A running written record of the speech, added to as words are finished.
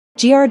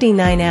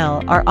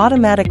GRD9L-R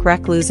automatic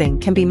reclosing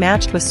can be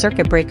matched with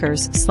circuit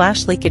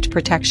breakers/leakage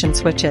protection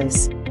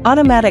switches.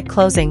 Automatic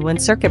closing when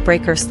circuit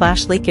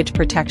breaker/leakage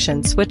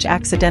protection switch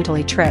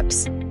accidentally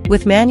trips.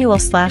 With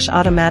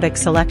manual/automatic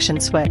selection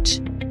switch.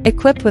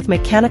 Equipped with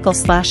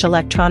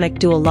mechanical/electronic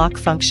dual lock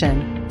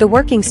function, the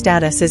working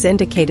status is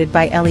indicated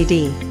by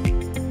LED.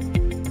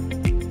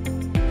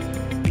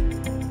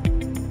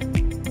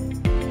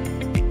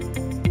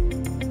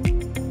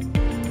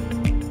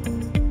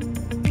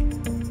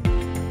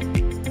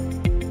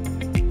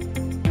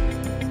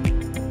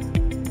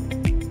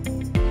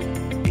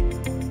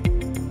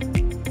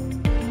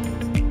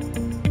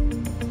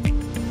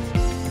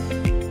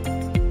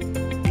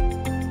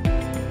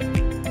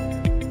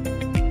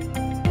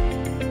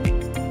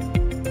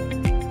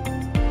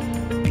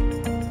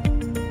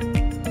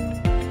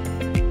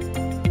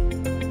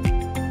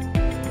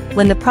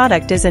 When the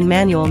product is in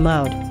manual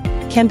mode,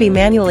 can be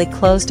manually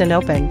closed and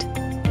opened.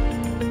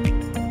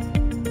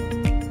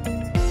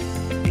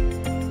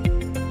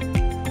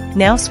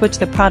 Now switch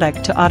the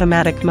product to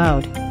automatic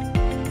mode.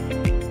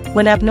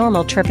 When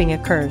abnormal tripping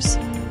occurs,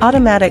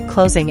 automatic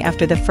closing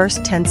after the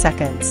first 10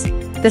 seconds.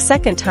 The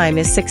second time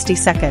is 60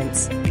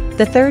 seconds.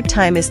 The third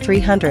time is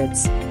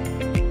 300s.